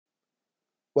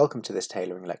Welcome to this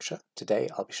tailoring lecture. Today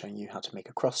I'll be showing you how to make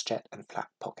a cross jet and flap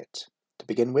pocket. To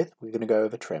begin with, we're going to go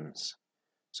over trims.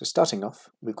 So starting off,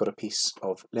 we've got a piece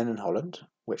of linen holland,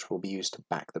 which will be used to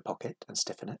back the pocket and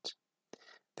stiffen it.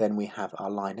 Then we have our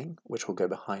lining, which will go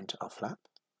behind our flap.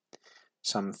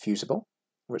 Some fusible,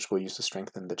 which we'll use to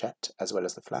strengthen the jet as well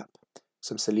as the flap.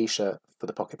 Some silicea for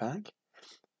the pocket bag,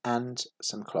 and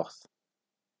some cloth.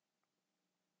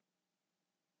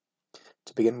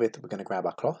 To begin with, we're going to grab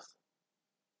our cloth.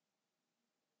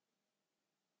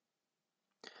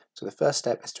 So the first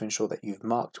step is to ensure that you've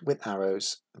marked with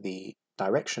arrows the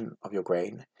direction of your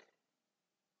grain,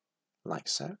 like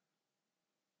so.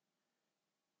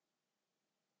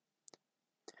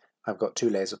 I've got two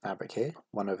layers of fabric here,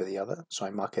 one over the other, so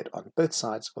I mark it on both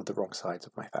sides of the wrong sides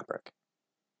of my fabric.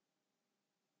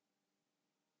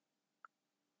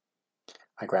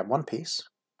 I grab one piece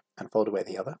and fold away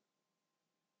the other.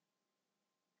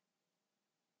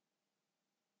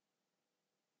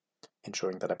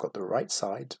 Ensuring that I've got the right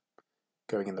side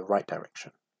going in the right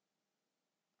direction.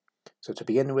 So to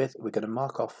begin with, we're going to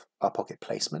mark off our pocket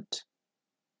placement.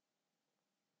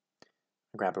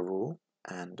 Grab a rule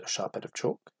and a sharp bit of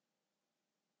chalk.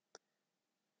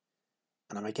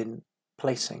 And I begin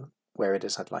placing where it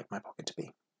is I'd like my pocket to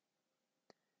be.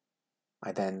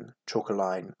 I then chalk a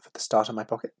line for the start of my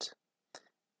pocket,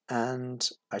 and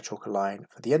I chalk a line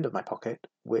for the end of my pocket,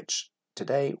 which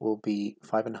today will be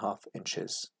 5.5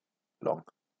 inches long.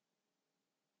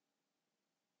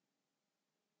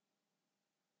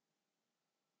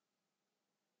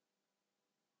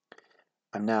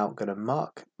 I'm now going to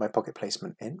mark my pocket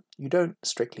placement in. You don't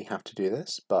strictly have to do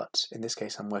this, but in this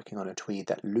case I'm working on a tweed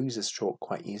that loses chalk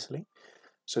quite easily.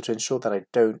 So to ensure that I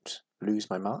don't lose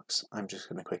my marks, I'm just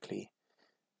going to quickly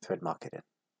thread mark it in.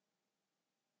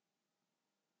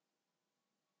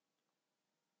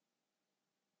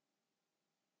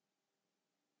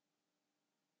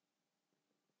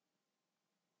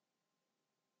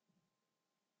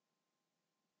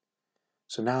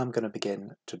 So now I'm going to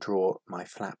begin to draw my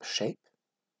flap shape.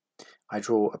 I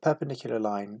draw a perpendicular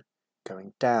line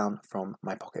going down from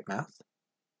my pocket mouth,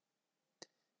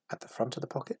 at the front of the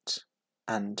pocket,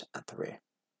 and at the rear.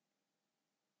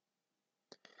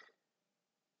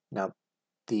 Now,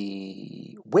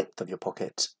 the width of your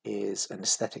pocket is an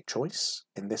aesthetic choice.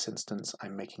 In this instance,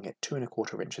 I'm making it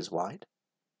 2¼ inches wide.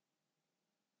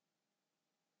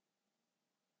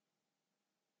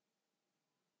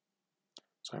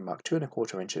 So I mark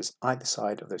 2¼ inches either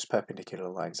side of those perpendicular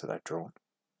lines that I've drawn.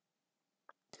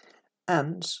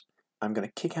 And I'm going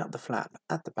to kick out the flap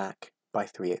at the back by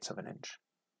 3/8 of an inch.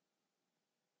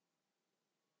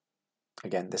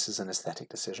 Again, this is an aesthetic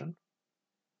decision,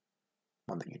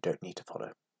 one that you don't need to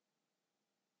follow.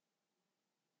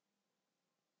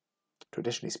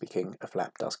 Traditionally speaking, a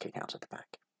flap does kick out at the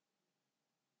back.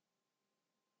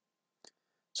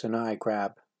 So now I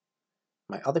grab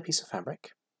my other piece of fabric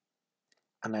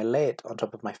and I lay it on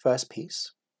top of my first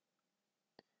piece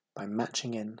by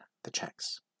matching in the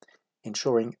checks,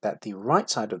 ensuring that the right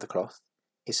side of the cloth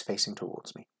is facing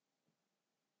towards me.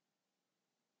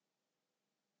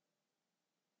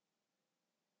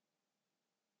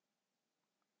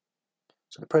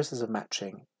 So the process of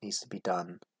matching needs to be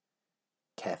done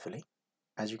carefully.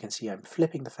 As you can see, I'm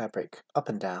flipping the fabric up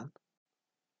and down.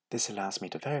 This allows me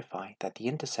to verify that the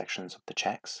intersections of the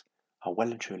checks are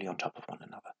well and truly on top of one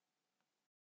another.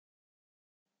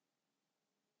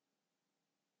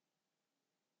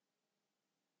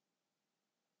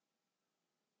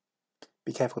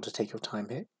 Be careful to take your time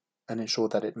here and ensure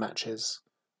that it matches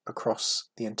across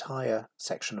the entire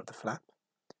section of the flap.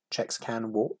 Checks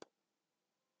can warp.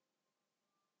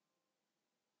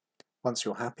 Once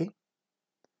you're happy,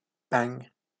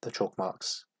 bang the chalk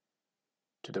marks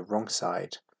to the wrong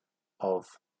side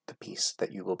of the piece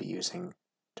that you will be using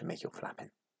to make your flap in.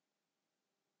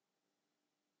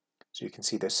 So you can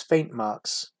see those faint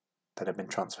marks that have been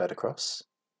transferred across.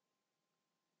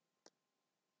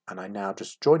 And I now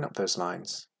just join up those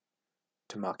lines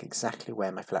to mark exactly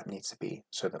where my flap needs to be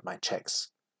so that my checks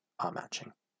are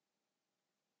matching.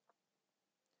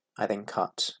 I then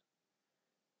cut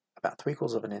about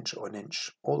 3/4 of an inch or an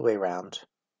inch all the way around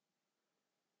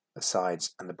the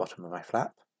sides and the bottom of my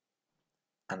flap,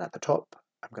 and at the top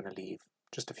I'm going to leave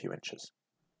just a few inches.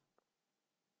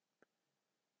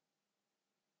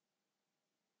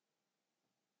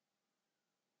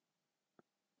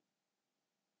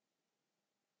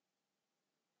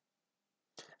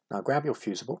 Now grab your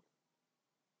fusible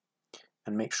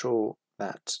and make sure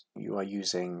that you are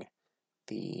using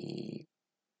the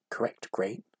correct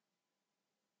grain.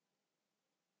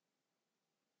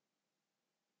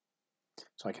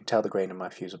 So I can tell the grain in my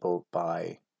fusible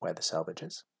by where the selvage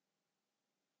is.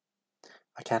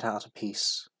 I cut out a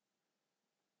piece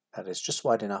that is just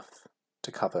wide enough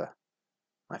to cover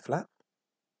my flap.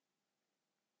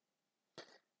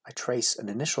 I trace an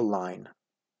initial line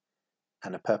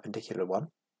and a perpendicular one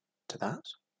to that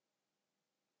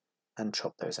and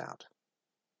chop those out.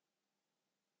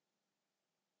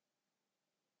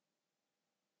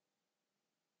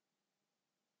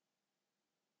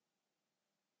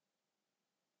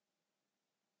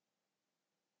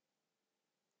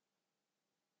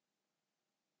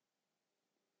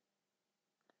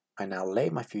 I now lay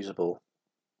my fusible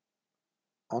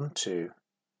onto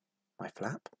my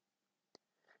flap,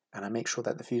 and I make sure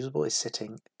that the fusible is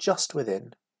sitting just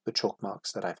within the chalk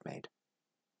marks that I've made.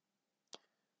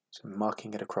 So I'm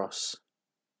marking it across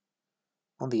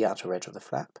on the outer edge of the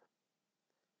flap,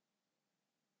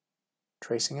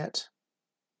 tracing it,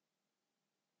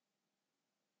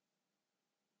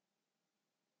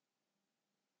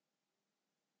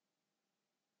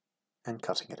 and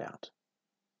cutting it out.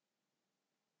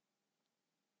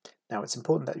 Now it's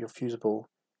important that your fusible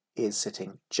is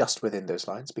sitting just within those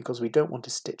lines because we don't want to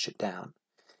stitch it down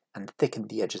and thicken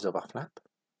the edges of our flap.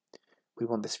 We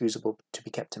want this fusible to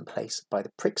be kept in place by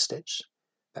the prick stitch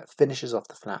that finishes off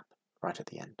the flap right at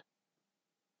the end.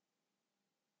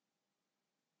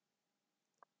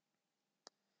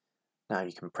 Now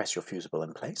you can press your fusible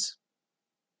in place.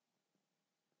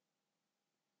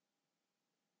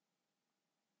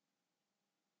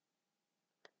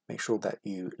 Make sure that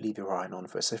you leave your iron on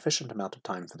for a sufficient amount of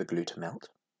time for the glue to melt.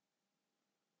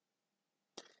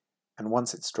 And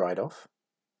once it's dried off,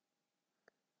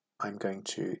 I'm going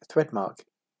to thread mark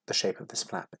the shape of this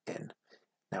flap in.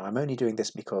 Now I'm only doing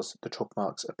this because the chalk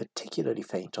marks are particularly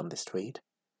faint on this tweed.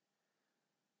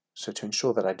 So to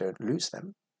ensure that I don't lose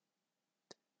them,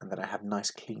 and that I have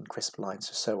nice clean crisp lines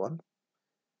to sew on,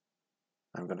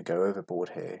 I'm going to go overboard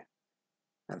here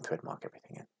and thread mark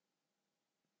everything in.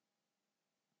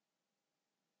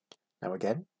 Now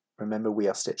again, remember we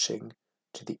are stitching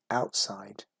to the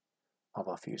outside of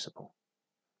our fusible.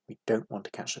 We don't want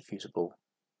to catch the fusible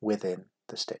within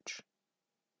the stitch.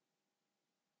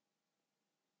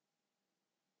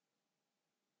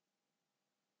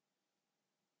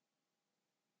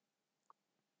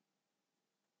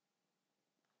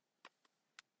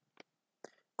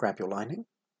 Grab your lining,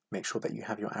 make sure that you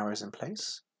have your arrows in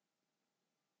place.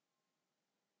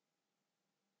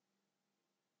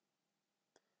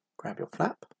 Grab your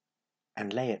flap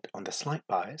and lay it on the slight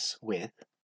bias with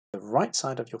the right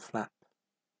side of your flap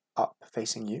up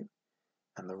facing you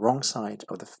and the wrong side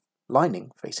of the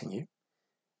lining facing you,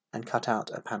 and cut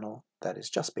out a panel that is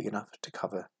just big enough to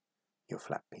cover your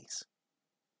flap piece.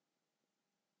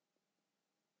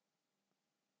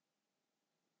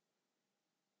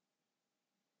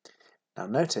 Now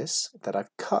notice that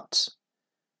I've cut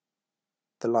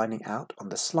the lining out on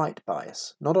the slight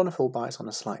bias, not on a full bias, on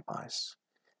a slight bias,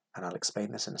 and I'll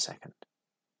explain this in a second.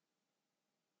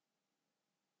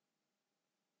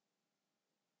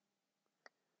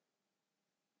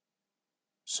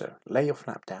 So lay your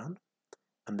flap down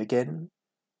and begin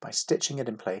by stitching it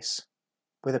in place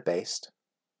with a baste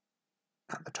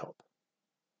at the top.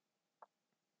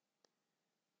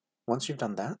 Once you've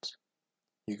done that,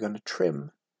 you're going to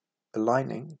trim the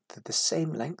lining to the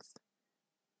same length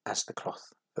as the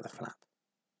cloth for the flap.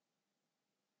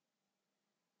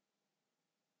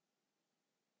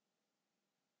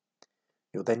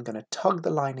 You're then going to tug the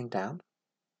lining down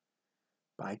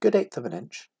by a good 1/8 of an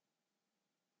inch,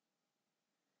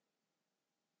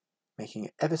 making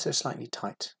it ever so slightly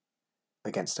tight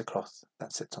against the cloth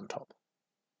that sits on top.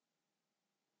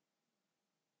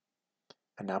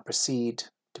 And now proceed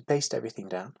to baste everything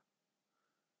down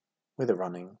with a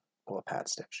running or a pad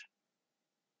stitch.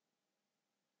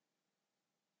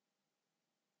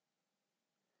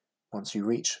 Once you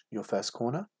reach your first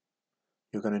corner,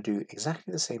 you're going to do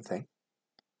exactly the same thing,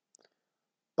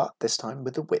 but this time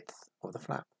with the width of the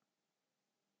flap.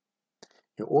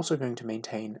 You're also going to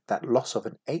maintain that loss of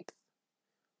an 1/8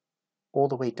 all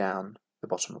the way down the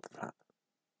bottom of the flap.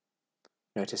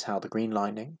 Notice how the green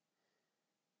lining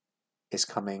is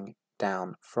coming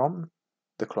down from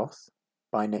the cloth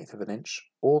by 1/8 of an inch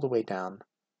all the way down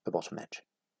the bottom edge.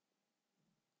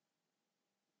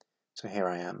 So here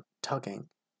I am tugging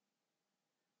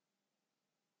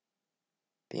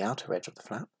the outer edge of the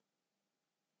flap.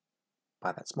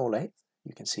 By that small 1/8,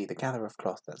 you can see the gather of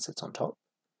cloth that sits on top.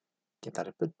 Give that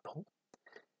a good pull.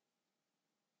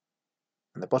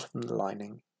 And the bottom of the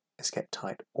lining is kept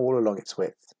tight all along its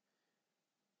width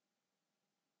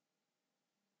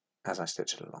as I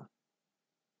stitch it along.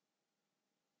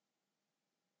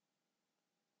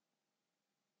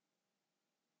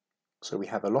 So we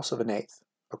have a loss of 1/8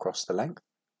 across the length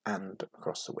and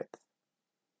across the width.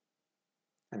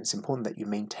 And it's important that you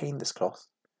maintain this loss,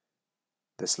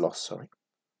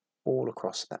 all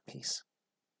across that piece.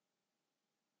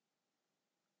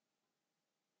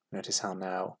 Notice how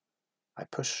now I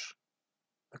push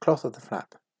the cloth of the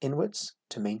flap inwards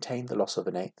to maintain the loss of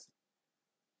 1/8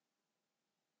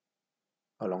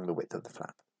 along the width of the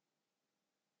flap.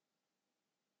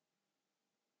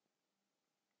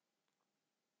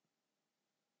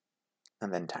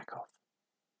 And then tack off.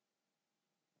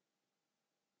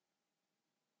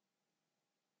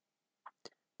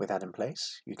 With that in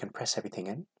place, you can press everything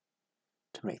in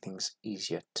to make things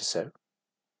easier to sew.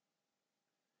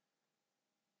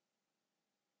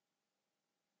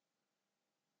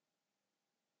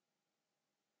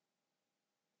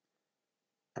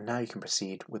 And now you can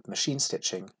proceed with machine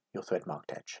stitching your thread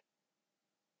marked edge.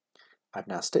 I've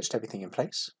now stitched everything in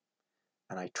place,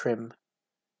 and I trim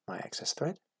my excess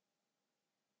thread.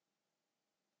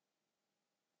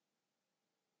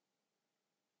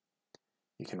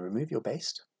 You can remove your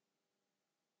baste.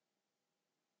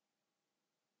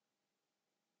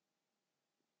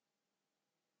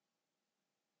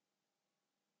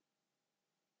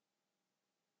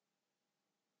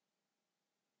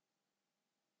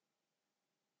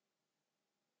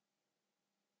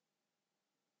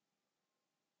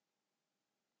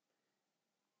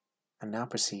 And now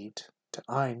proceed to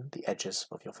iron the edges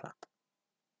of your flap.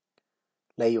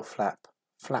 Lay your flap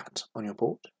flat on your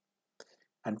board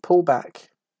and pull back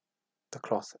the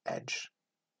cloth edge,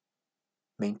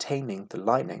 maintaining the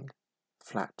lining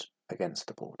flat against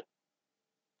the board.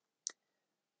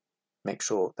 Make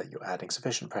sure that you're adding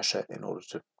sufficient pressure in order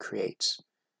to create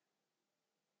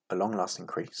a long-lasting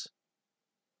crease,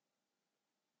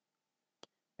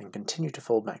 and continue to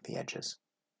fold back the edges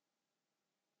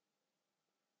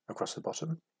across the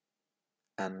bottom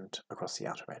and across the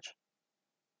outer edge.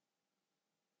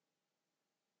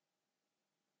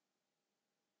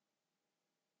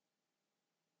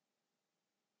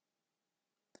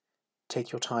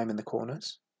 Take your time in the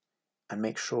corners and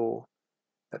make sure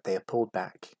that they are pulled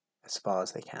back as far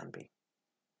as they can be.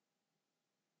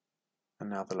 And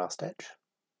now the last edge.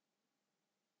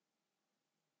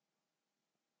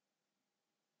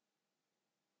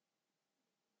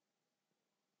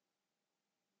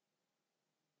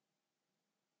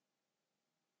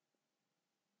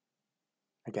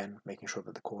 Again, making sure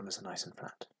that the corners are nice and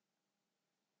flat.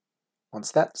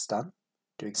 Once that's done,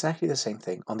 do exactly the same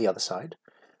thing on the other side,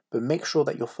 but make sure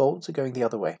that your folds are going the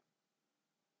other way.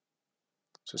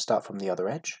 So start from the other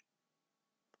edge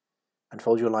and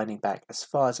fold your lining back as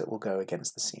far as it will go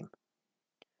against the seam.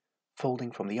 Folding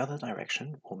from the other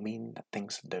direction will mean that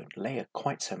things don't layer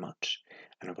quite so much,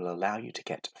 and it will allow you to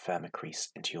get a firmer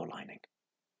crease into your lining.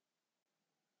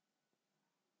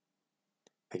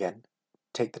 Again,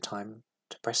 take the time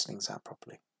to press things out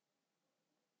properly.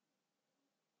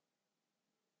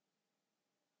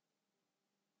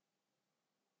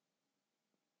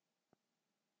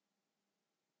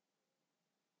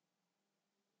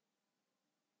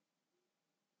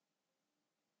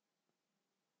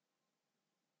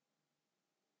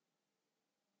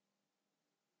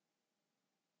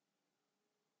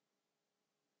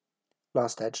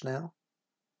 Last edge now.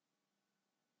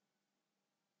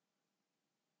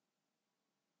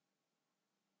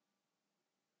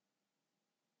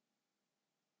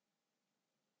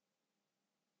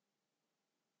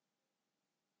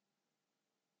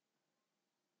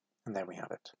 And there we have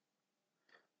it.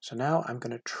 So now I'm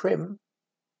going to trim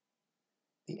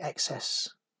the excess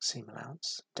seam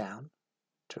allowance down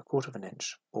to 1/4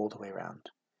 inch all the way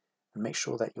around, and make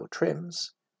sure that your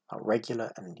trims are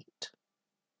regular and neat.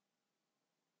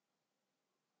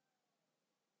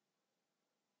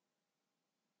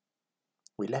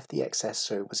 We left the excess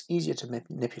so it was easier to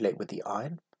manipulate with the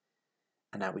iron,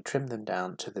 and now we trim them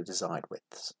down to the desired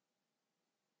widths.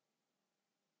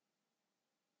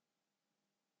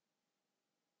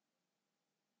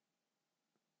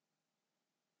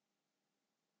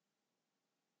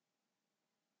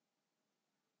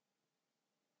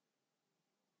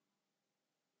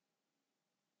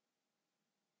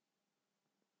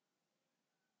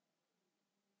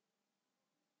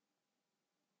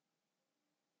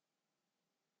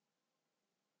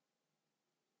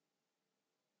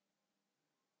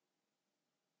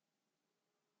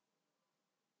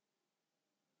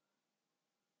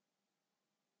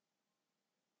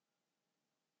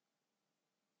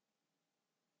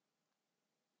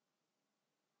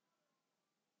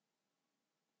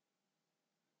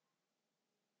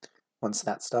 Once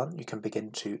that's done, you can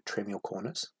begin to trim your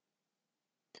corners.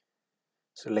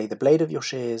 So lay the blade of your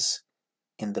shears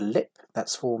in the lip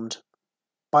that's formed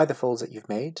by the folds that you've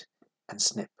made and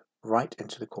snip right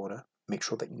into the corner. Make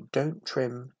sure that you don't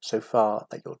trim so far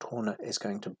that your corner is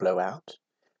going to blow out,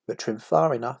 but trim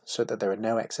far enough so that there are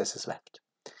no excesses left.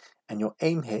 And your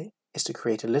aim here is to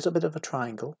create a little bit of a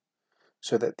triangle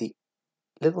so that the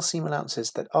little seam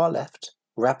allowances that are left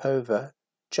wrap over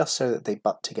just so that they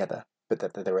butt together, but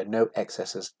that there are no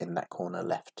excesses in that corner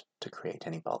left to create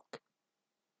any bulk.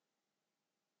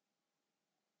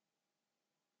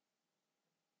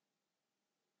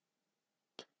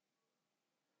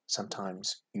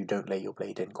 Sometimes you don't lay your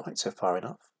blade in quite so far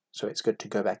enough, so it's good to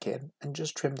go back in and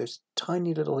just trim those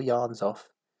tiny little yarns off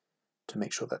to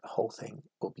make sure that the whole thing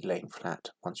will be laying flat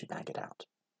once you bag it out.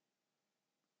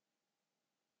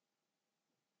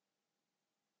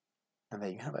 And there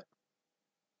you have it.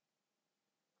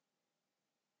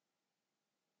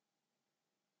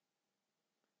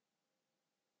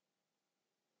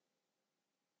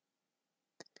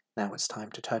 Now it's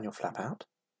time to turn your flap out.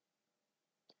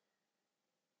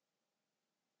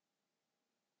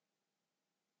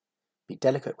 Be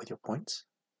delicate with your points.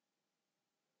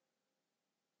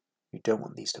 You don't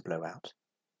want these to blow out.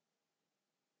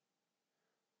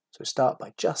 So start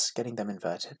by just getting them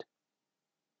inverted.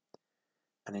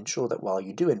 And ensure that while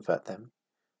you do invert them,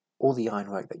 all the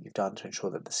ironwork that you've done to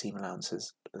ensure that the seam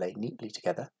allowances lay neatly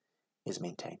together is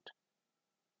maintained.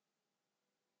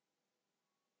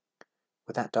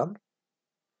 With that done,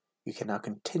 you can now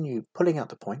continue pulling out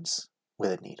the points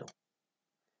with a needle.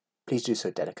 Please do so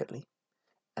delicately,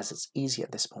 as it's easy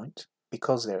at this point,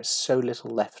 because there is so little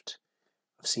left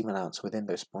of seam allowance within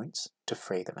those points, to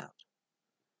fray them out.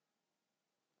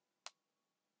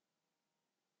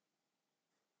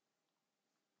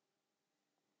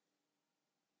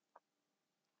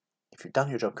 If you've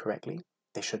done your job correctly,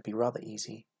 they should be rather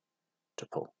easy to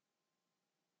pull.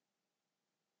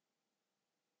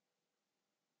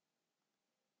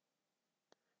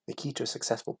 The key to a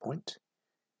successful point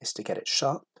is to get it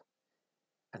sharp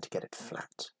and to get it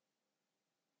flat.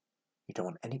 You don't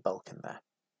want any bulk in there.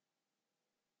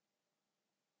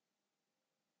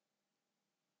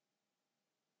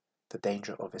 The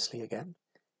danger, obviously, again,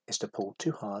 is to pull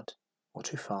too hard or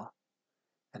too far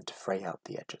and to fray out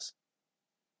the edges.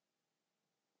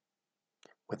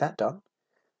 With that done,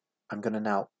 I'm going to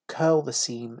now curl the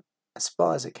seam as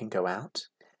far as it can go out,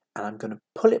 and I'm going to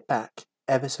pull it back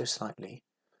ever so slightly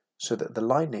so that the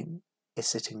lining is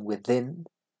sitting within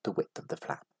the width of the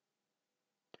flap.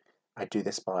 I do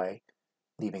this by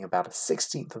leaving about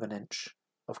 1/16 of an inch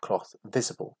of cloth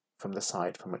visible from the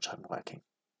side from which I'm working.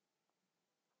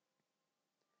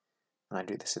 And I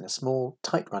do this in a small,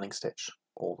 tight running stitch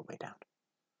all the way down.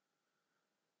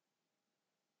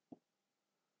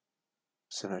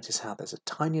 So notice how there's a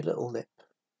tiny little lip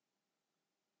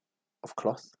of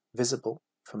cloth visible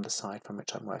from the side from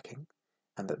which I'm working,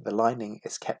 and that the lining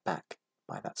is kept back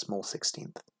by that small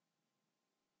 1/16.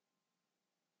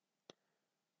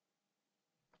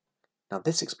 Now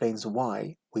this explains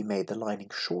why we made the lining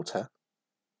shorter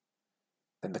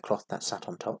than the cloth that sat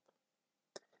on top.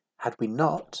 Had we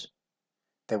not,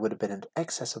 there would have been an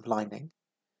excess of lining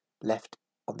left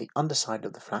on the underside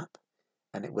of the flap,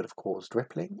 and it would have caused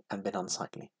rippling and been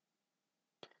unsightly.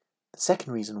 The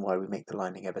second reason why we make the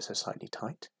lining ever so slightly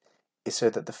tight is so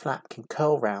that the flap can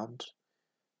curl round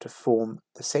to form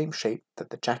the same shape that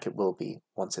the jacket will be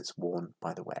once it's worn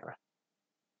by the wearer.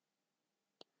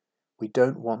 We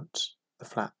don't want the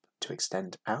flap to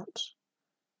extend out.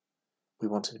 We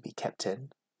want it to be kept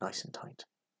in nice and tight.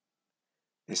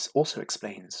 This also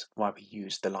explains why we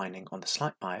use the lining on the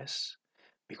slight bias,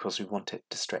 because we want it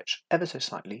to stretch ever so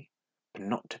slightly, but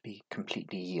not to be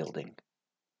completely yielding.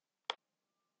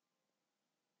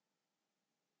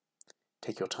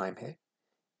 Take your time here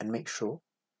and make sure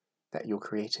that you're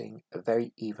creating a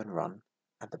very even run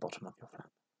at the bottom of your flap.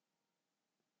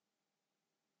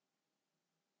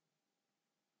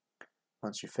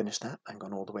 Once you've finished that and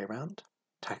gone all the way around,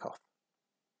 tack off.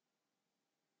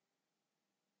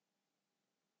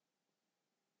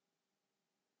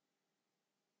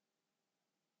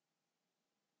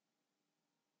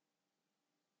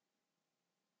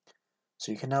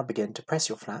 So you can now begin to press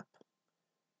your flap,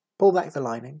 pull back the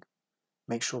lining,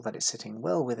 make sure that it's sitting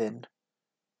well within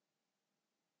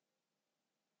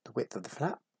the width of the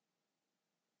flap,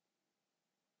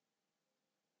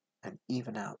 and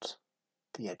even out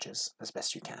the edges as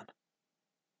best you can.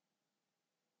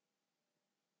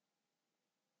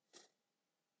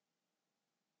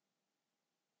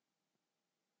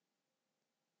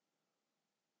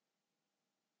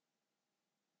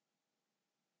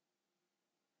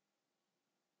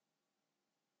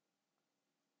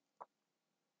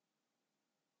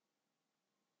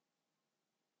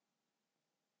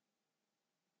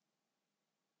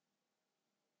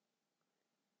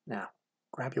 Now,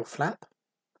 grab your flap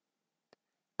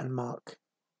and mark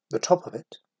the top of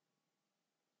it.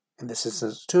 In this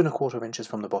instance, 2¼ inches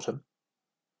from the bottom,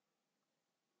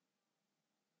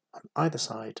 on either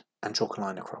side, and chalk a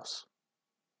line across.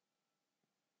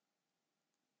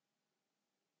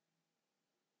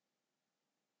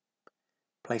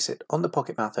 Place it on the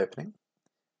pocket mouth opening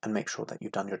and make sure that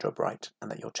you've done your job right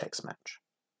and that your checks match.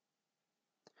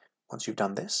 Once you've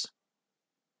done this,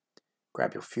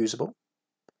 grab your fusible.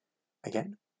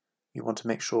 Again, you want to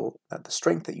make sure that the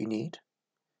strength that you need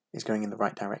is going in the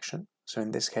right direction. So in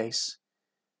this case,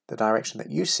 the direction that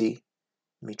you see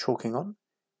me chalking on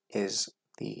is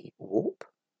the warp,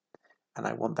 and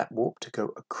I want that warp to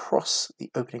go across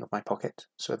the opening of my pocket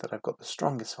so that I've got the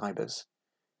strongest fibres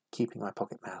keeping my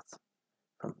pocket mouth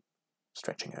from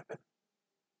stretching open.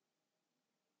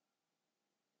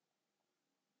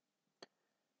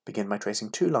 Begin by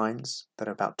tracing 2 lines that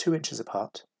are about 2 inches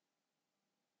apart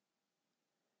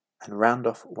and round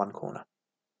off one corner.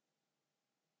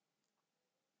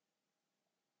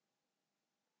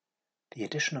 The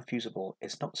addition of fusible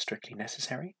is not strictly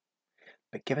necessary,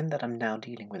 but given that I'm now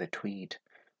dealing with a tweed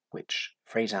which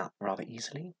frays out rather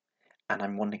easily, and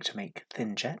I'm wanting to make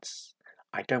thin jets,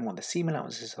 I don't want the seam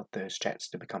allowances of those jets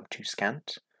to become too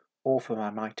scant, or for my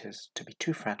miters to be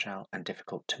too fragile and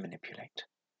difficult to manipulate.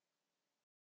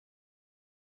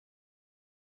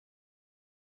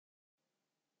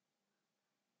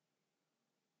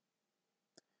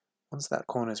 Once that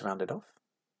corner is rounded off,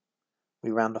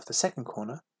 we round off the second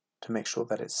corner to make sure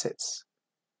that it sits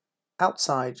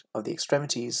outside of the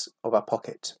extremities of our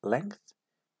pocket length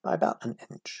by about 1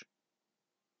 inch.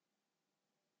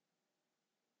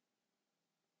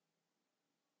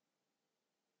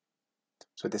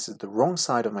 So this is the wrong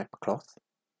side of my cloth,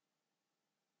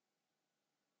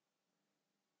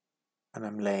 and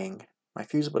I'm laying my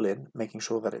fusible in, making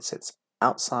sure that it sits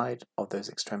outside of those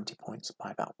extremity points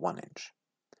by about 1 inch.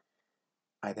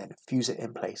 I then fuse it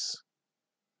in place.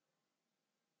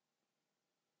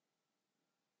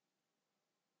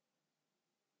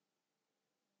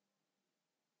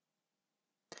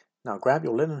 Now grab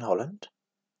your linen holland,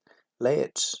 lay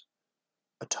it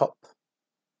atop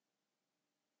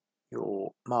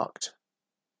your marked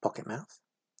pocket mouth,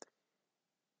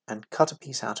 and cut a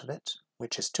piece out of it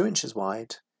which is 2 inches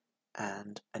wide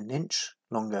and 1 inch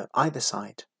longer either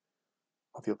side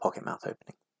of your pocket mouth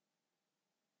opening.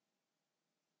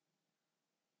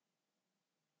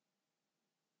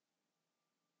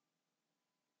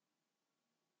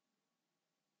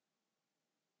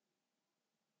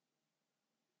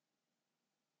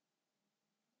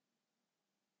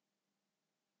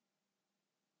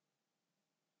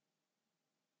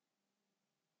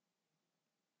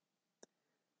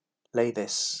 Lay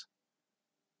this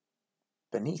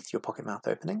beneath your pocket mouth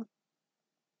opening,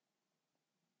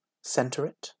 center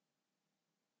it,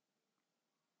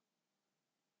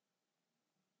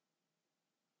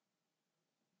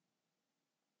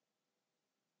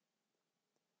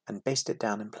 and baste it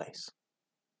down in place.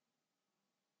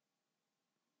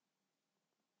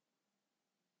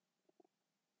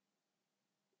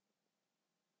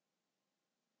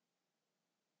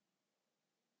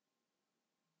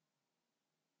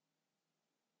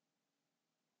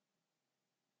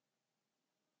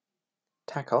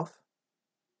 Tack off,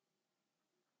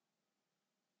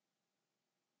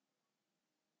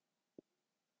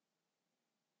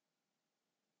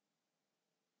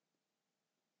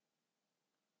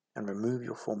 and remove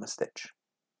your former stitch.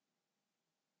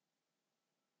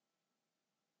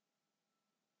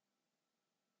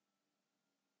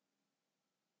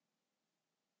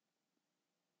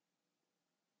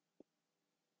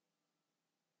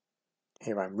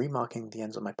 Here I'm remarking the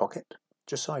ends of my pocket,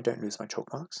 just so I don't lose my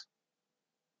chalk marks.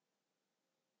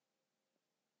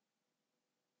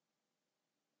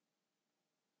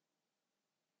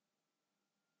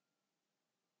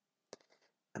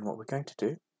 And what we're going to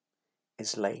do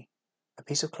is lay a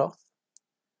piece of cloth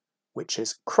which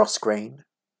is cross grain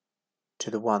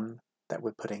to the one that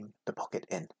we're putting the pocket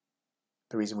in.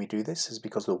 The reason we do this is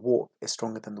because the warp is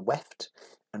stronger than the weft,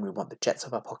 and we want the jets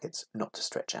of our pockets not to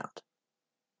stretch out.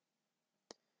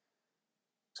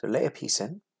 So lay a piece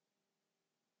in,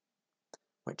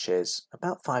 which is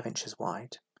about 5 inches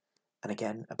wide, and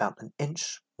again about 1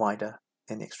 inch wider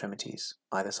in the extremities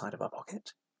either side of our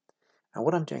pocket. And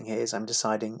what I'm doing here is I'm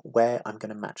deciding where I'm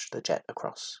going to match the jet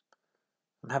across.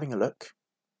 I'm having a look,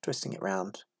 twisting it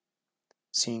round,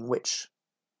 seeing which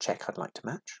check I'd like to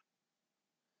match.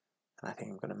 And I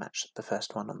think I'm going to match the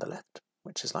first one on the left,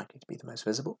 which is likely to be the most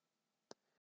visible.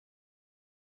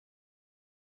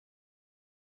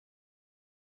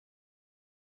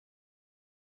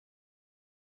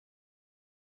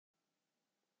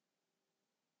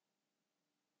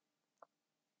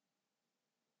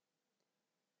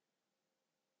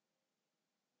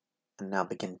 and now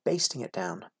begin basting it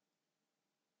down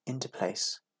into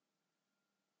place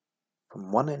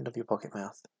from one end of your pocket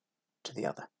mouth to the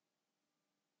other.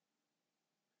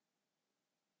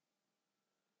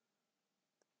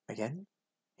 Again,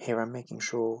 here I'm making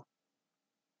sure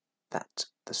that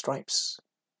the stripes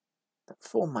that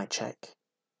form my check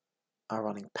are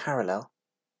running parallel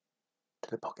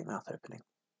to the pocket mouth opening.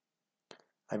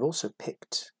 I've also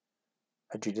picked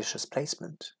a judicious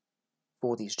placement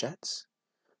for these jets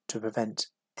to prevent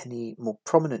any more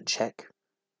prominent check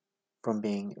from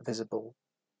being visible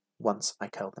once I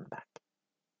curl them back.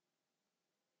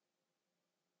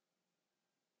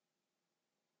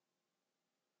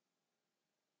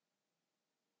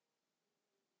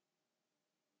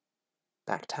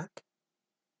 Back tack.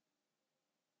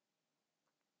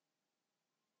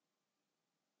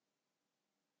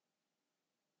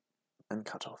 And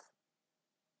cut off.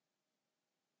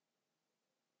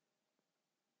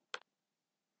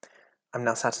 I'm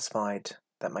now satisfied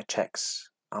that my checks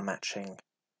are matching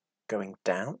going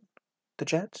down the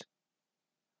jet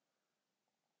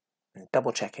and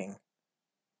double checking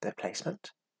their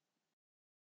placement.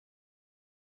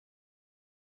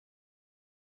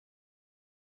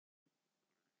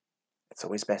 It's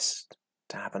always best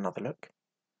to have another look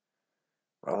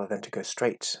rather than to go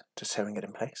straight to sewing it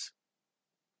in place.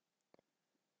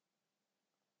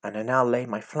 And I now lay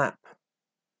my flap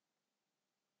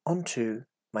onto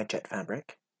my jet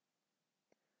fabric,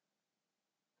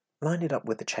 line it up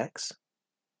with the checks,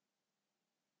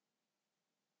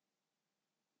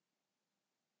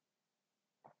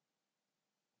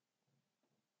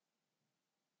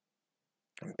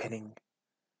 and pinning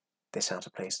this out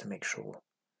of place to make sure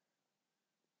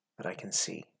that I can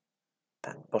see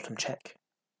that bottom check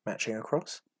matching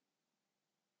across.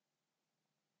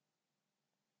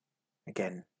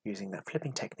 Again, using that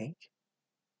flipping technique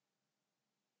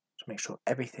to make sure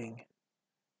everything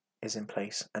is in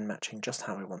place and matching just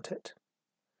how I want it.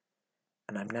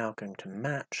 And I'm now going to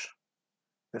match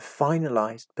the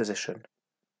finalized position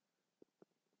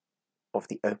of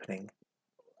the opening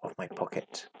of my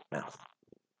pocket mouth.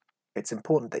 It's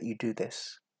important that you do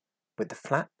this with the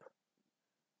flap,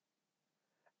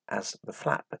 as the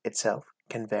flap itself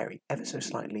can vary ever so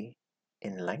slightly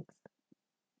in length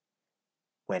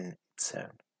when it's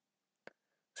sewn.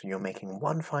 So you're making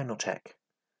one final check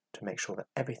to make sure that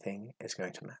everything is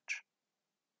going to match.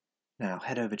 Now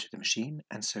head over to the machine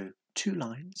and sew 2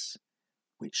 lines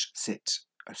which sit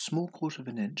a small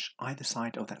 1/4 inch either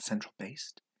side of that central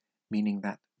baste, meaning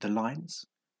that the lines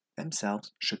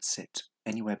themselves should sit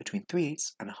anywhere between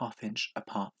 3/8 and a 1/2 inch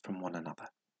apart from one another.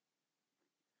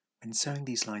 When sewing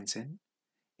these lines in,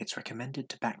 it's recommended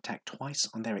to back tack twice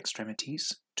on their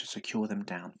extremities to secure them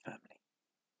down firmly.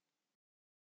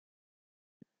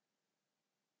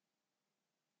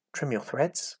 Trim your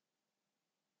threads.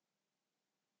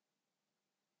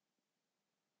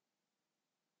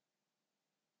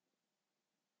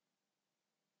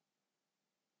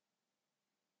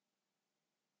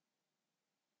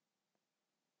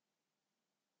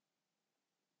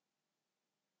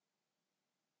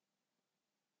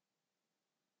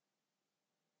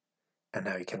 And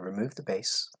now you can remove the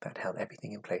base that held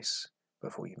everything in place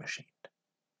before you machined.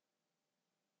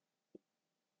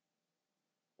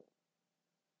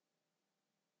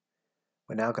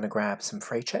 We're now going to grab some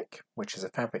fray check, which is a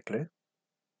fabric glue,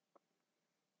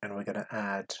 and we're going to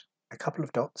add a couple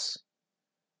of dots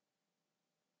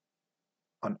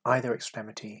on either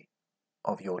extremity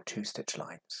of your 2 stitch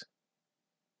lines.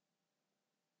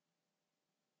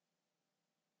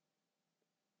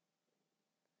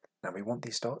 Now we want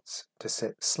these dots to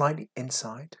sit slightly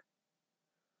inside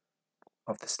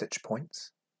of the stitch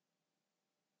points,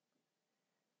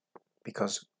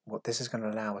 because what this is going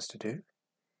to allow us to do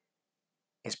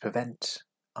is prevent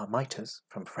our miters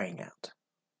from fraying out.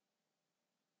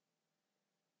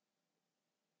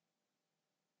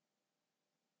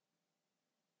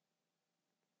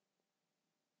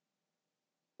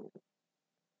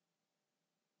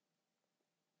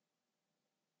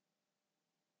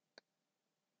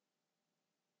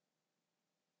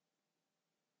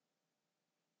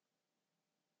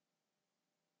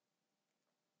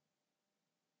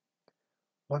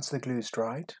 Once the glue is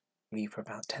dried, leave for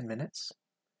about 10 minutes.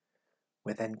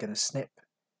 We're then going to snip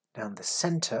down the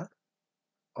center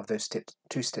of those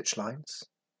 2 stitch lines,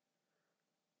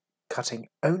 cutting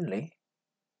only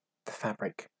the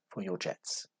fabric for your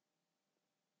jets.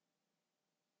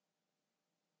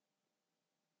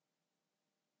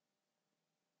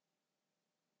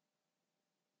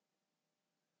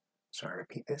 So I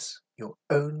repeat this, you're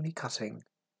only cutting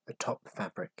the top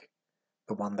fabric,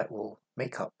 the one that will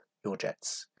make up your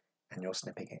jets, and you're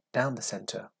snipping it down the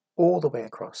center all the way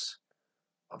across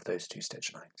of those 2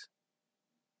 stitch lines.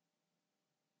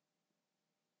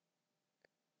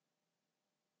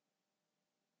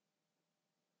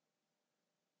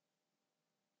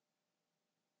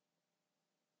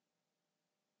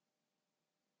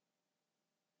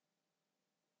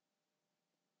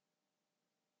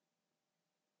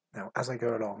 Now, as I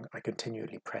go along, I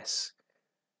continually press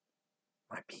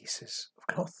my pieces of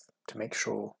cloth to make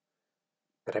sure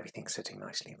that everything's sitting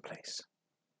nicely in place.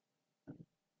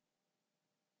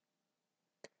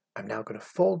 I'm now going to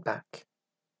fold back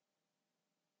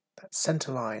that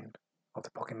centre line of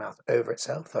the pocket mouth over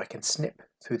itself so I can snip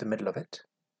through the middle of it.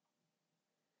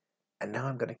 And now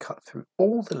I'm going to cut through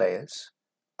all the layers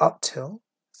up till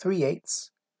 3/8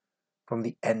 from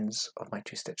the ends of my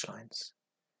 2 stitch lines.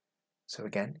 So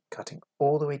again, cutting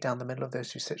all the way down the middle of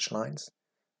those 2 stitch lines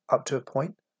up to a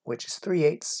point which is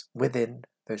 3/8 within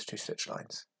those 2 stitch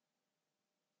lines.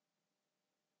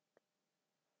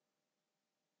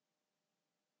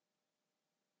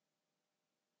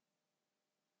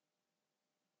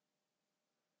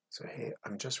 So here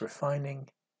I'm just refining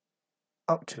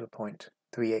up to a point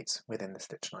 3/8 within the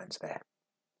stitch lines there.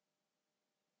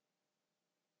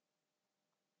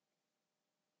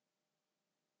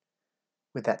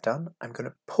 With that done, I'm going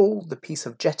to pull the piece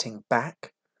of jetting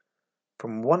back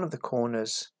from one of the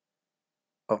corners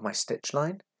of my stitch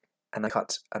line and I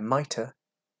cut a mitre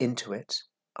into it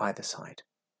either side.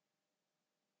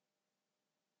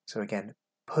 So again,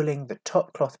 pulling the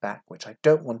top cloth back, which I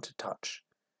don't want to touch,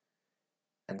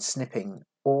 and snipping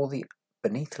all the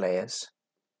beneath layers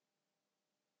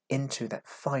into that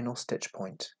final stitch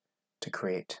point to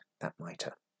create that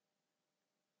mitre.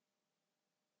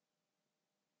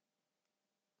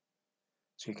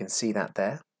 So you can see that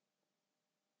there.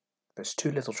 There's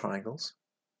 2 little triangles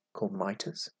called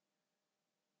mitres.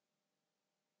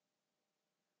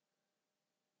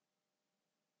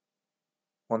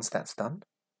 Once that's done,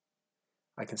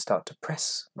 I can start to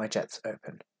press my jets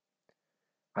open.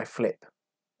 I flip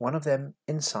one of them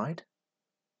inside,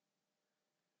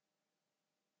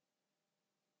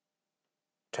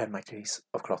 turn my piece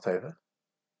of cloth over,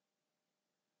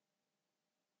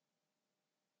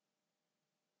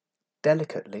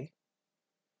 delicately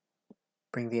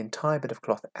bring the entire bit of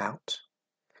cloth out.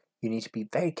 You need to be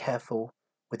very careful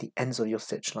with the ends of your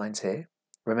stitch lines here.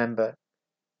 Remember,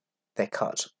 they're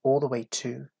cut all the way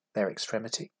to their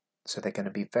extremity, so they're going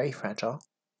to be very fragile.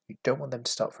 You don't want them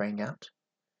to start fraying out.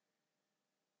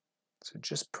 So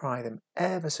just pry them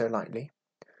ever so lightly.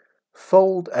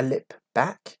 Fold a lip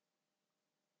back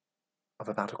of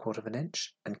about 1/4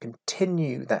 inch and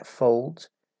continue that fold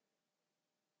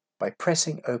by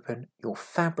pressing open your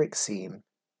fabric seam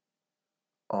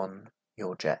on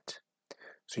your jet.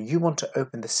 So you want to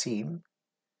open the seam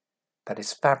that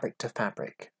is fabric to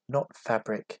fabric, not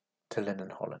fabric to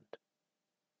linen holland.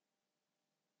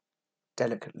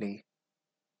 Delicately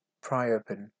pry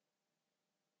open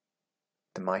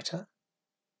the mitre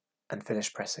and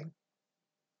finish pressing.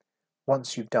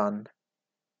 Once you've done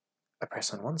a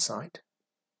press on one side,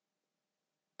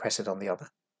 press it on the other.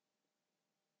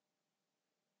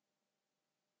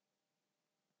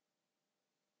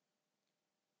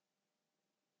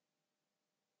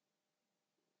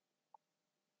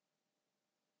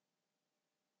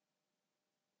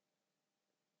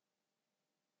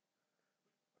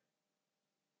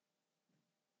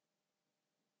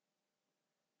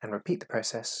 And repeat the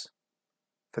process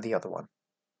for the other one.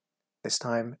 This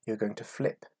time you're going to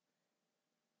flip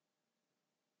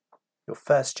your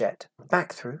first jet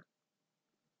back through,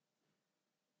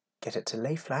 get it to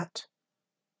lay flat,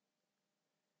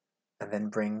 and then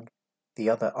bring the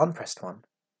other unpressed one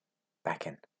back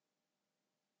in.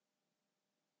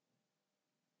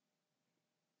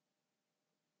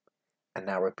 And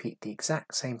now repeat the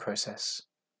exact same process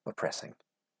of pressing.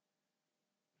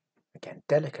 Again,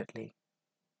 delicately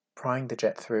prying the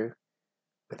jet through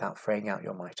without fraying out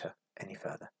your mitre any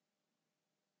further.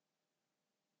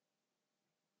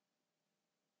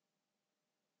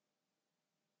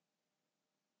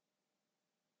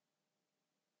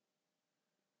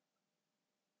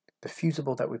 The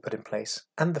fusible that we put in place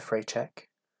and the fray check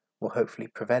will hopefully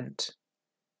prevent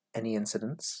any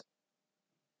incidents,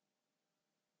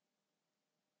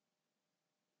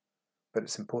 but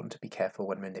it's important to be careful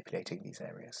when manipulating these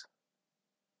areas.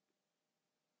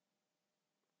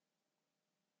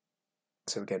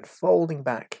 So again, folding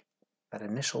back that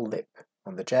initial lip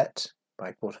on the jet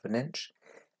by 1/4 inch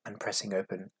and pressing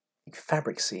open the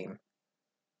fabric seam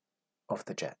of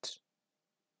the jet.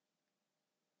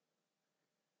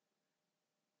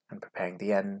 And preparing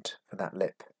the end for that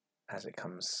lip as it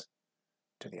comes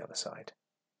to the other side.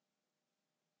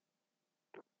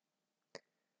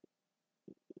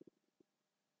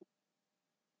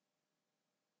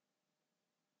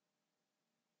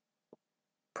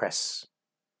 press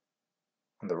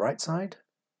on the right side,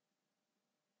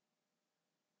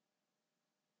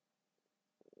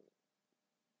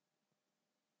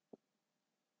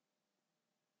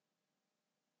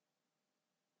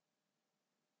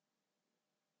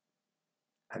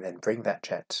 and then bring that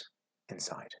jet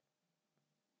inside.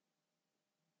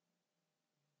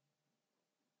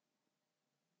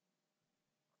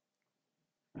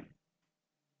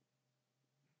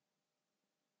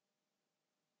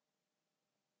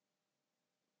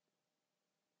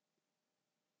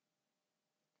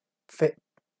 Fit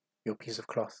your piece of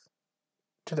cloth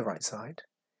to the right side,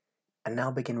 and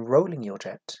now begin rolling your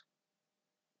jet,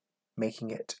 making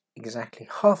it exactly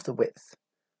half the width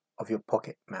of your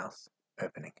pocket mouth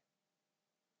opening.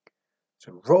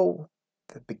 So roll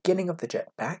the beginning of the jet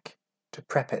back to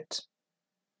prep it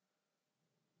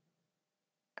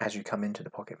as you come into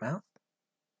the pocket mouth.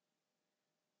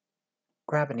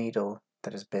 Grab a needle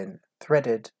that has been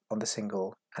threaded on the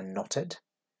single and knotted,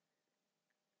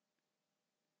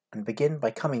 and begin by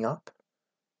coming up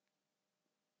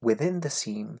within the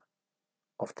seam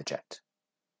of the jet.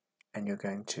 And you're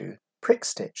going to prick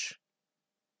stitch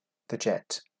the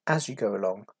jet as you go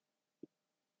along,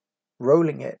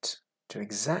 rolling it to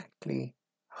exactly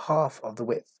half of the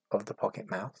width of the pocket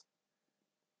mouth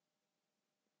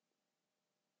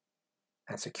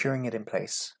and securing it in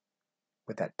place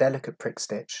with that delicate prick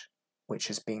stitch, which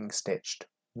is being stitched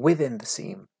within the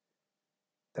seam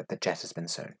that the jet has been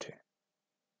sewn to.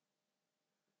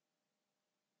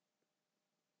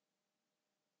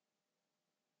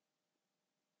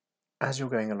 As you're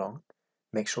going along,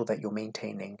 make sure that you're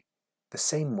maintaining the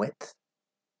same width.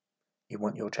 You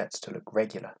want your jets to look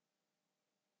regular.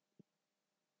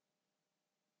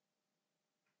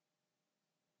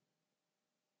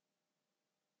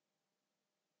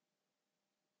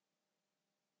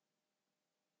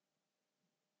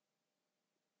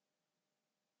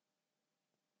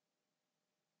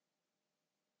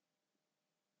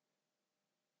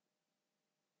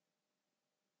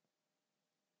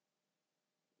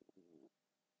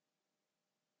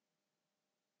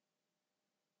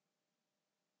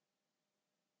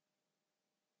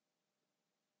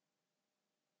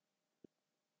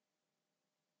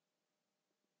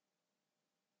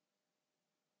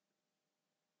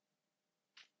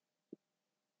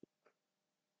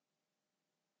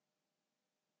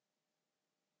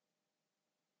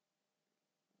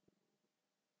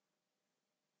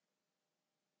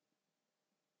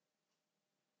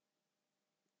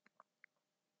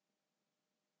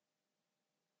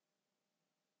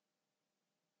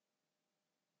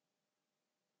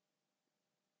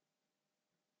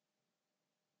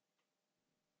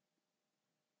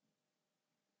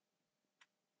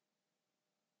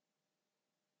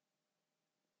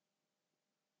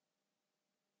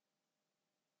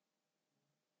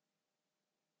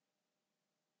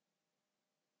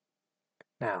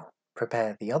 Now,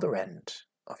 prepare the other end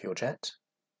of your jet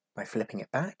by flipping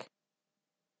it back.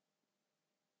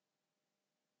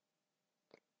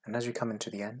 And as you come into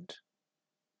the end,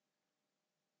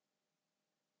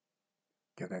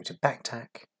 you're going to back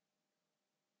tack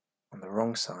on the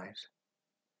wrong side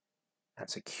and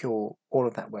secure all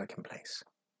of that work in place.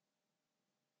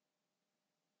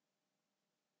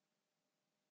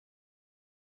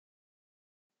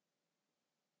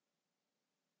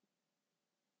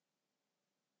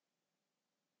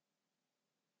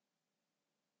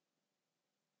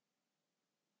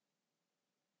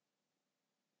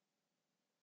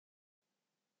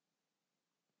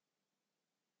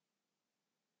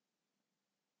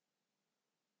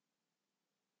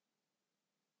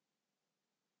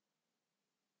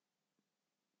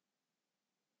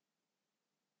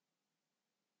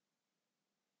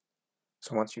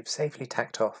 So once you've safely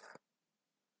tacked off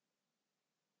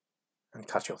and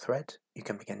cut your thread, you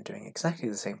can begin doing exactly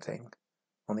the same thing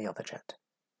on the other jet.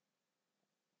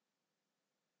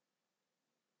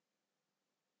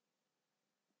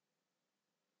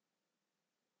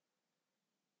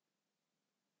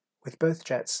 With both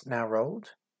jets now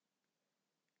rolled,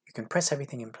 you can press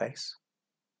everything in place.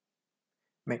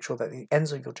 Make sure that the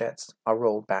ends of your jets are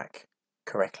rolled back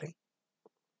correctly.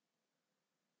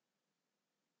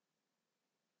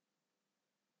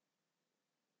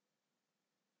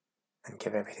 And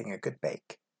give everything a good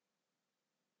bake.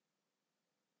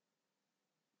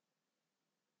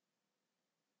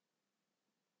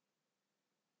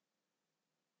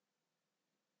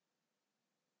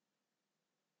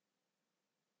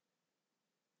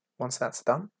 Once that's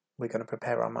done, we're going to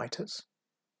prepare our miters.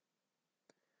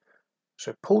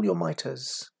 So pull your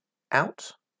miters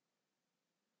out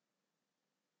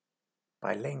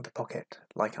by laying the pocket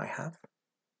like I have,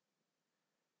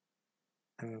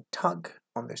 and tug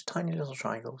on those tiny little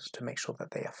triangles to make sure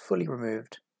that they are fully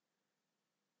removed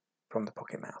from the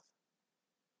pocket mouth.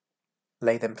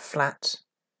 Lay them flat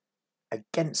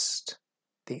against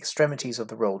the extremities of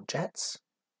the rolled jets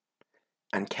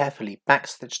and carefully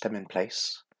backstitch them in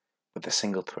place with a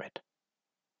single thread.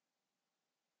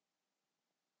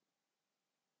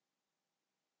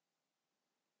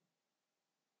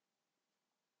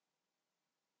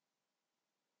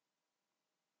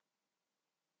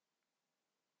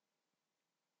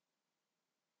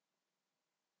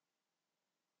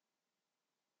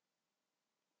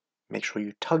 Make sure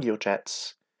you tug your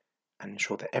jets and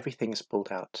ensure that everything is pulled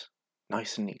out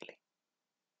nice and neatly.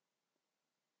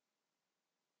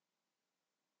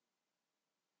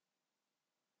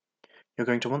 You're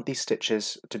going to want these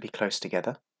stitches to be close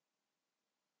together.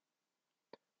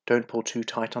 Don't pull too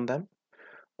tight on them,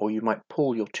 or you might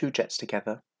pull your two jets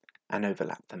together and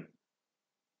overlap them.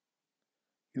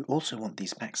 You also want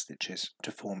these back stitches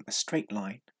to form a straight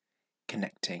line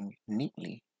connecting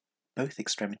neatly both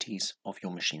extremities of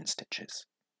your machine stitches.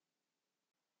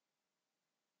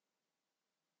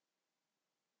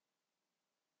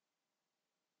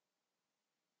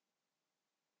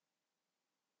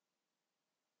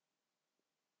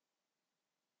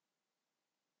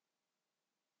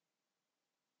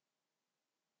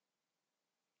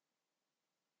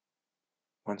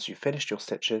 Once you've finished your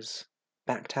stitches,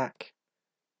 back tack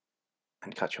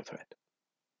and cut your thread.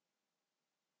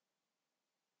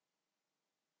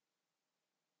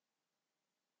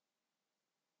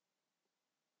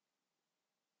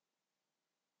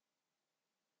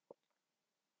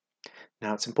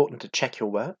 Now it's important to check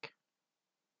your work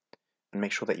and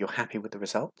make sure that you're happy with the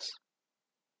results.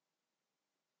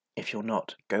 If you're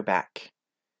not, go back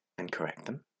and correct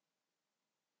them.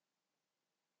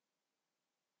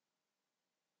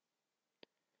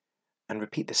 And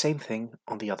repeat the same thing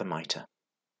on the other mitre.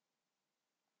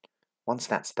 Once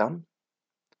that's done,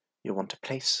 you'll want to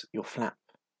place your flap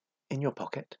in your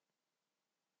pocket,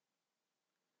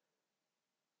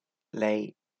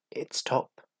 lay its top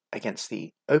against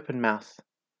the open mouth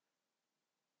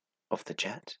of the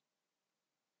jet,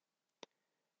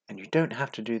 and you don't have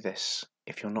to do this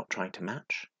if you're not trying to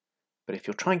match, but if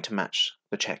you're trying to match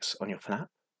the checks on your flap,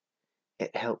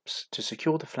 it helps to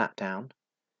secure the flap down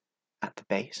at the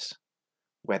base,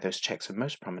 where those checks are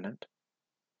most prominent,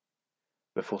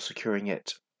 before securing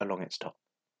it along its top.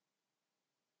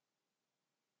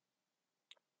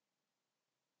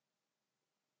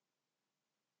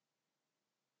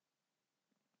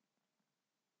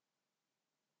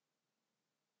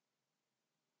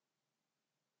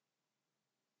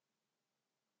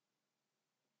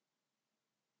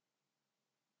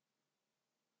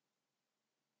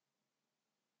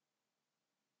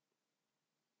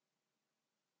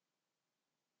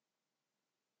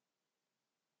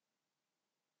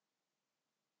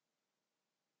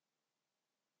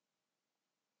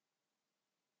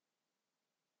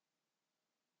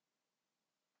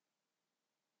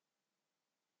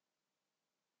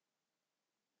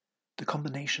 The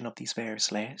combination of these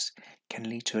various layers can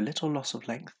lead to a little loss of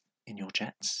length in your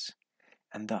jets,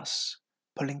 and thus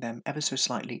pulling them ever so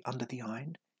slightly under the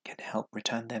iron can help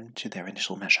return them to their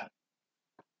initial measure.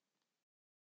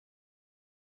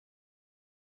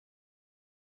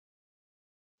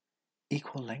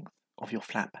 Equal length of your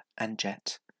flap and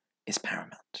jet is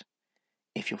paramount.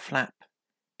 If your flap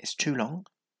is too long,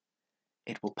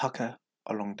 it will pucker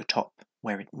along the top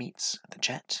where it meets the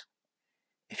jet.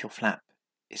 If your flap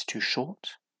is too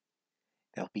short,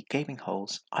 there will be gaping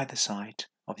holes either side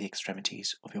of the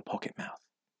extremities of your pocket mouth.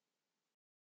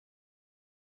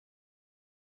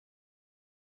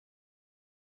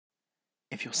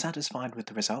 If you're satisfied with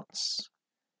the results,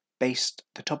 baste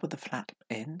the top of the flap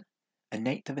in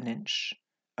 1/8 of an inch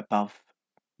above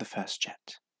the first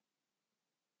jet.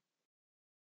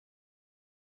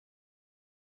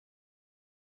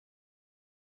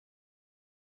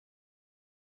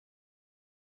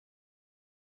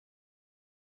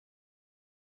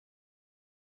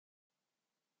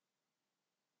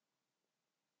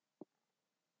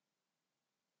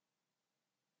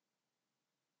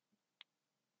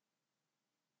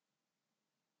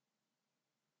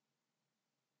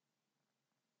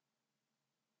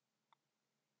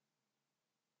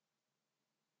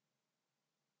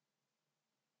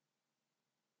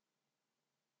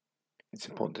 It's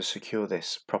important to secure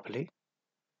this properly,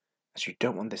 as you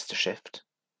don't want this to shift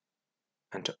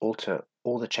and to alter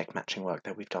all the check matching work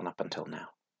that we've done up until now.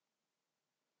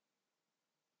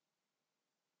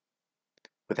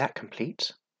 With that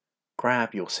complete,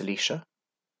 grab your silesia,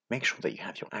 make sure that you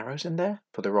have your arrows in there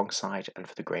for the wrong side and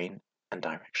for the grain and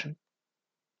direction.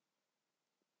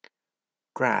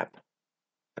 grab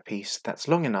a piece that's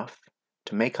long enough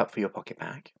to make up for your pocket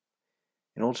bag.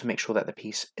 In order to make sure that the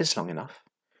piece is long enough,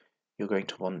 you're going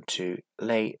to want to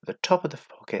lay the top of the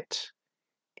pocket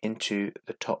into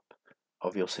the top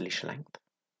of your Cilicia length.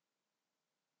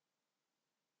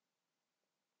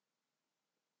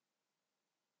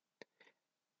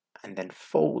 And then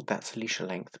fold that Cilicia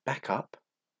length back up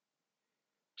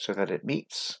so that it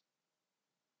meets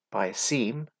by a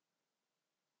seam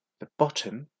the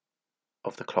bottom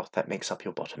of the cloth that makes up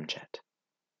your bottom jet.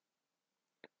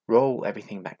 Roll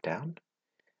everything back down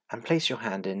and place your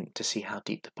hand in to see how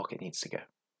deep the pocket needs to go.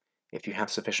 If you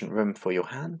have sufficient room for your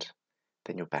hand,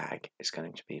 then your bag is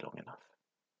going to be long enough.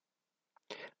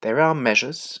 There are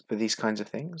measures for these kinds of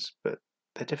things, but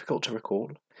they're difficult to recall,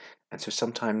 and so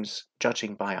sometimes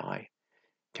judging by eye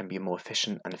can be a more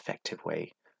efficient and effective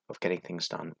way of getting things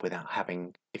done without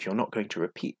having, if you're not going to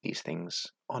repeat these things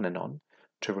on and on,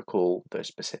 to recall those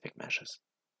specific measures.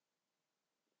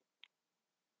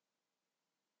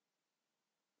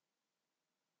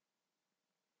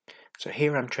 So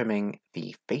here I'm trimming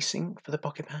the facing for the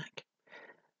pocket bag.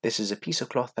 This is a piece of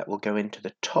cloth that will go into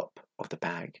the top of the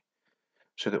bag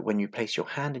so that when you place your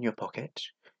hand in your pocket,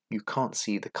 you can't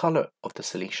see the colour of the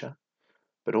Cilicia,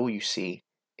 but all you see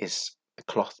is the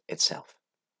cloth itself.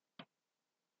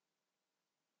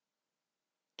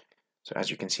 So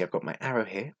as you can see, I've got my arrow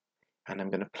here, and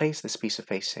I'm going to place this piece of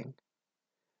facing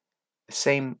the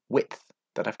same width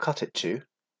that I've cut it to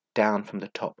down from the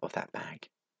top of that bag.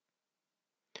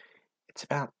 It's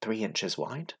about 3 inches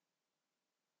wide,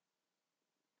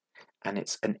 and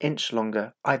it's an inch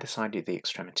longer either side of the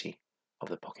extremity of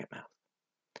the pocket mouth.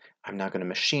 I'm now going to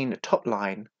machine a top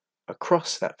line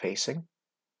across that facing,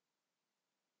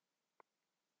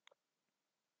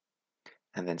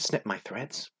 and then snip my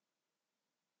threads.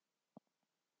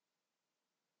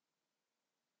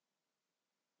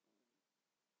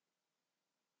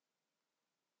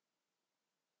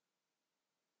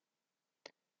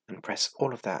 And press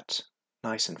all of that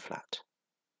nice and flat.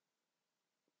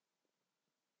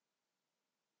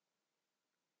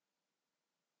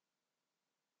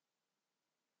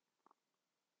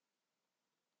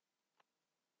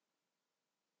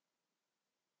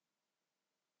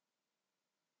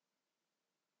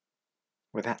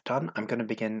 With that done, I'm going to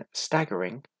begin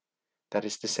staggering, that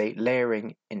is to say,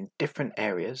 layering in different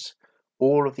areas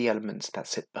all of the elements that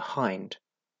sit behind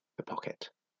the pocket.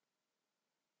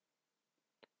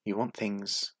 You want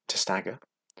things to stagger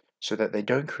so that they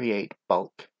don't create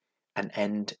bulk and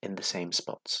end in the same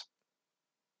spots.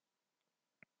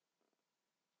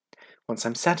 Once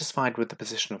I'm satisfied with the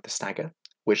position of the stagger,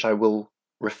 which I will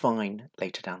refine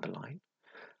later down the line,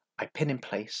 I pin in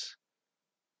place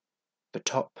the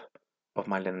top of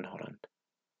my linen holland.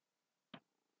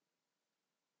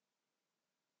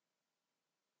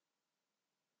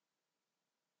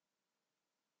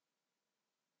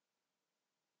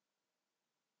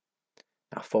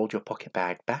 Now fold your pocket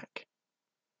bag back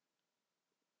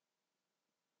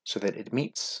so that it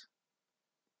meets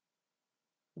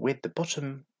with the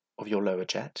bottom of your lower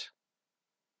jet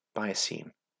by a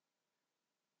seam.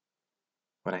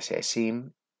 When I say a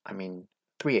seam, I mean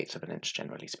 3/8 of an inch,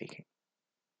 generally speaking.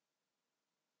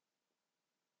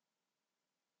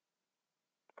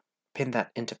 Pin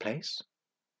that into place.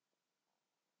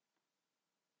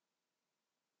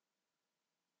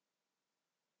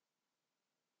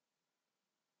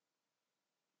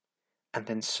 And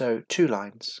then sew 2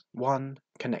 lines, one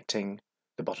connecting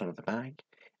the bottom of the bag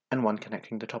and one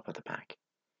connecting the top of the bag.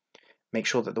 Make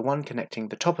sure that the one connecting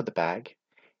the top of the bag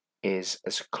is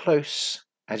as close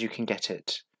as you can get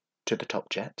it to the top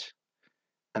jet,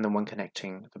 and the one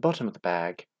connecting the bottom of the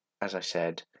bag, as I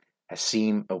said, a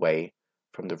seam away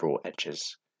from the raw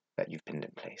edges that you've pinned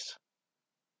in place.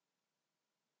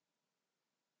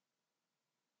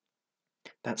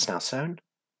 That's now sewn.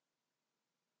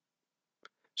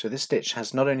 So this stitch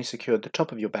has not only secured the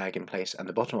top of your bag in place and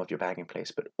the bottom of your bag in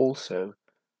place, but also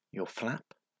your flap.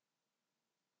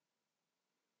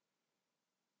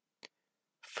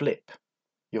 Flip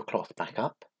your cloth back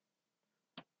up,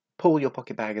 pull your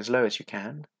pocket bag as low as you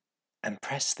can, and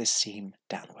press this seam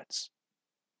downwards.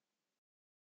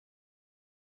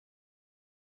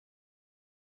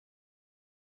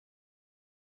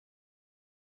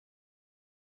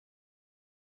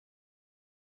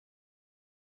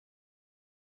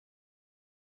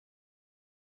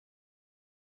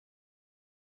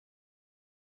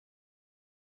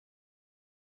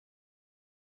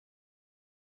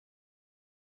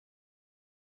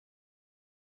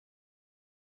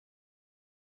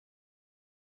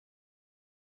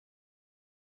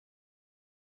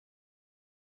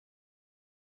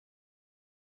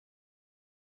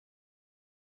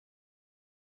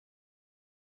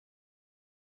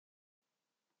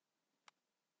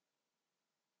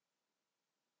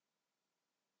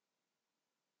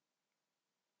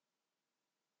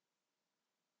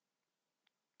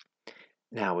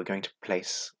 Now we're going to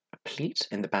place a pleat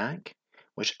in the bag,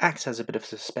 which acts as a bit of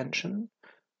suspension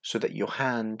so that your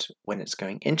hand, when it's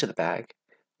going into the bag,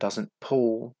 doesn't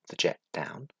pull the jet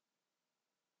down.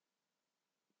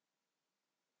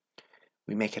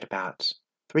 We make it about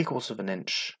 3/4 of an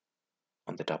inch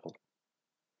on the double.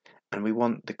 And we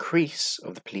want the crease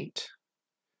of the pleat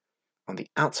on the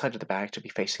outside of the bag to be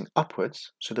facing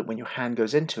upwards so that when your hand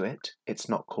goes into it, it's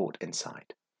not caught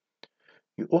inside.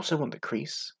 You also want the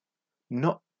crease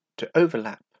not to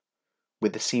overlap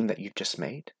with the seam that you've just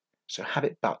made, so have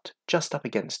it butt just up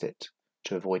against it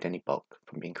to avoid any bulk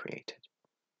from being created.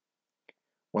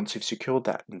 Once you've secured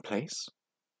that in place,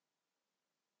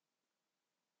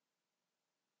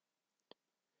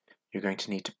 you're going to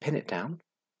need to pin it down.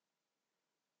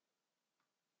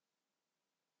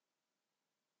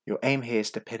 Your aim here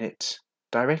is to pin it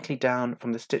directly down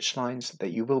from the stitch lines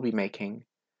that you will be making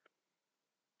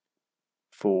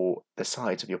for the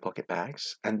sides of your pocket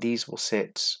bags, and these will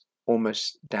sit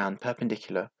almost down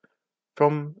perpendicular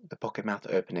from the pocket mouth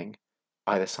opening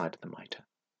either side of the mitre.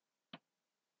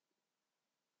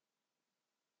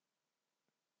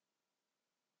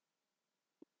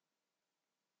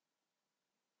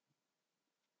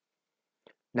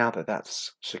 Now that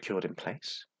that's secured in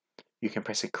place, you can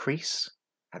press a crease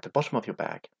at the bottom of your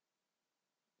bag.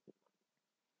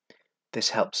 This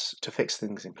helps to fix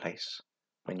things in place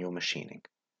when you're machining.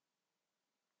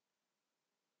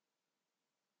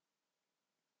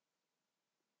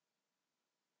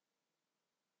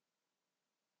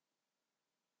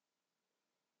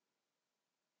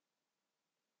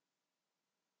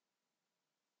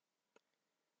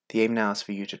 The aim now is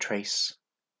for you to trace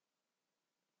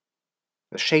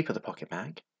the shape of the pocket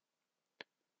bag.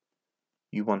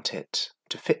 You want it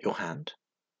to fit your hand.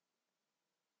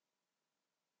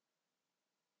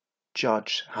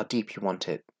 Judge how deep you want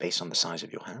it based on the size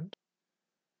of your hand.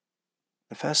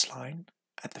 The first line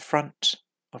at the front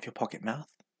of your pocket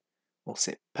mouth will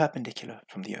sit perpendicular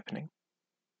from the opening,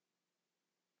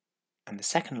 and the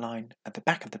second line at the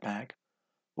back of the bag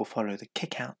will follow the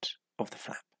kick out of the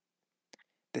flap.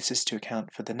 This is to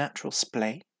account for the natural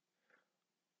splay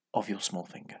of your small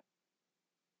finger.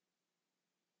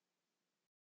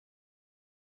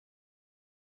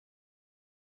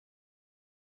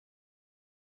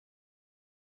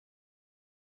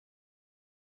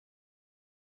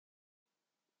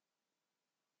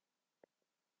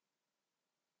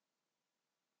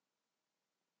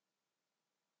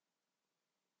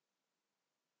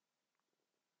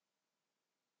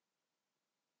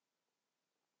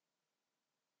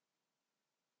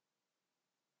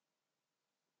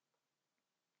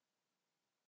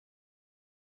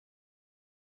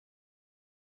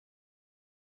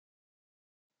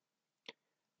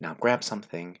 Now grab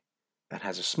something that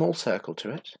has a small circle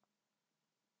to it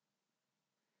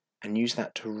and use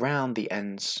that to round the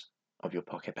ends of your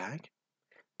pocket bag.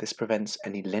 This prevents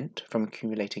any lint from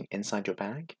accumulating inside your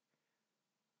bag,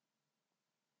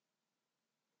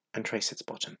 and trace its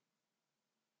bottom.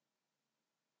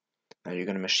 Now you're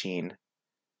going to machine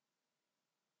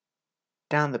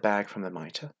down the bag from the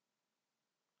mitre,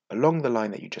 along the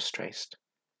line that you just traced,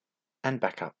 and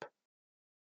back up.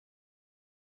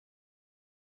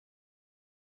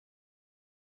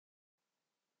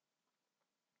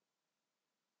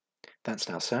 That's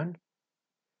now sewn,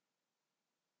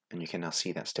 and you can now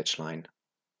see that stitch line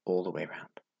all the way around.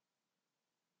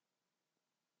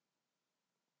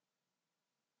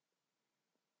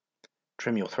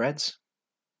 Trim your threads.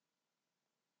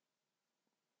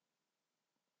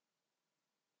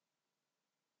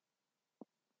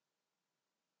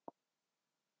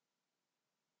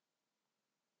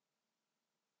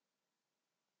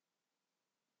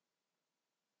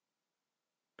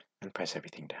 And press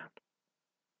everything down.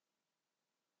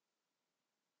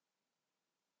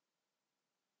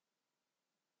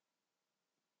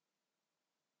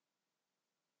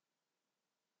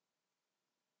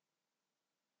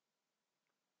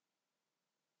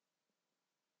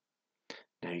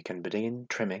 Now you can begin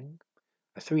trimming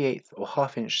a 3/8 or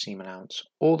 1/2 inch seam allowance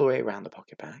all the way around the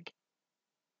pocket bag.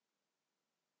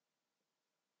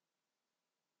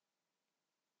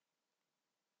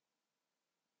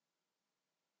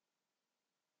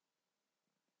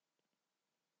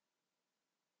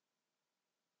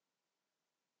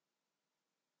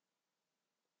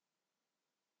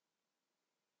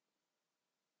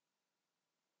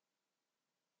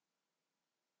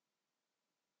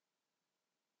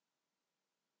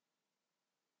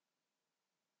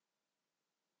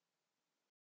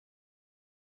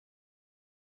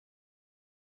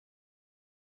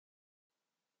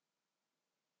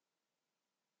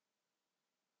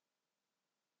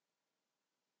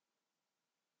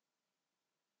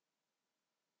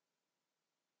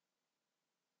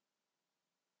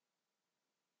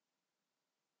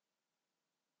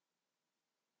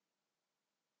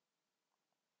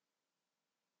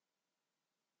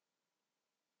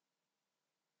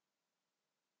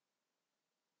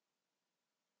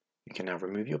 You can now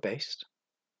remove your base.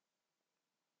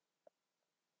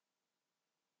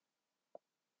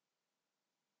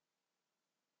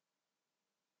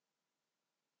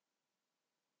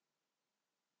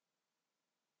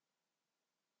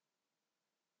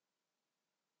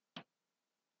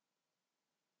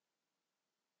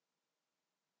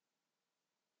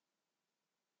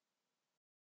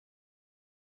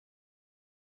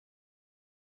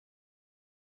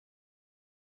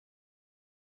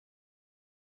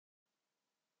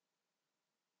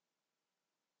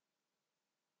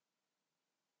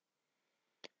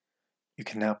 You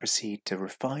can now proceed to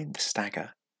refine the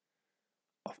stagger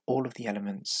of all of the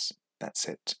elements that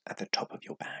sit at the top of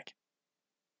your bag.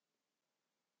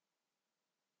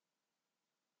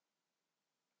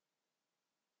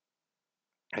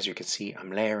 As you can see,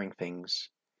 I'm layering things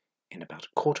in about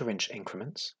 1/4 inch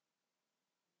increments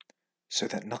so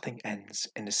that nothing ends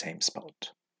in the same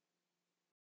spot.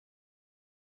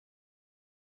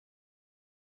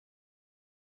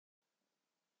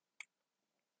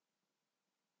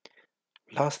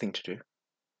 Last thing to do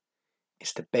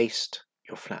is to baste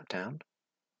your flap down.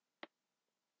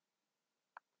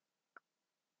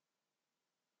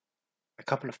 A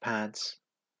couple of pads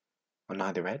on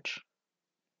either edge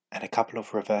and a couple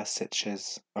of reverse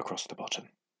stitches across the bottom.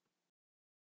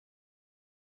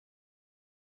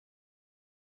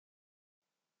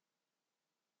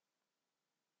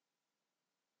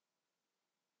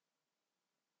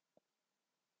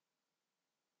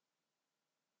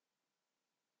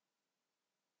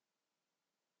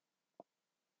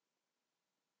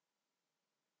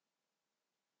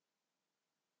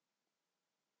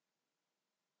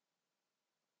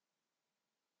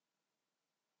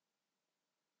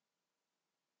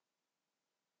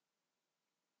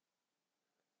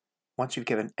 Once you've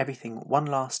given everything one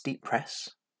last deep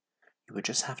press, you would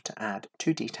just have to add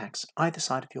 2 D-tacks either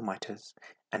side of your mitres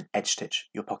and edge stitch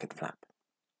your pocket flap.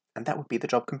 And that would be the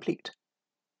job complete.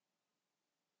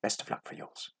 Best of luck for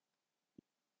yours.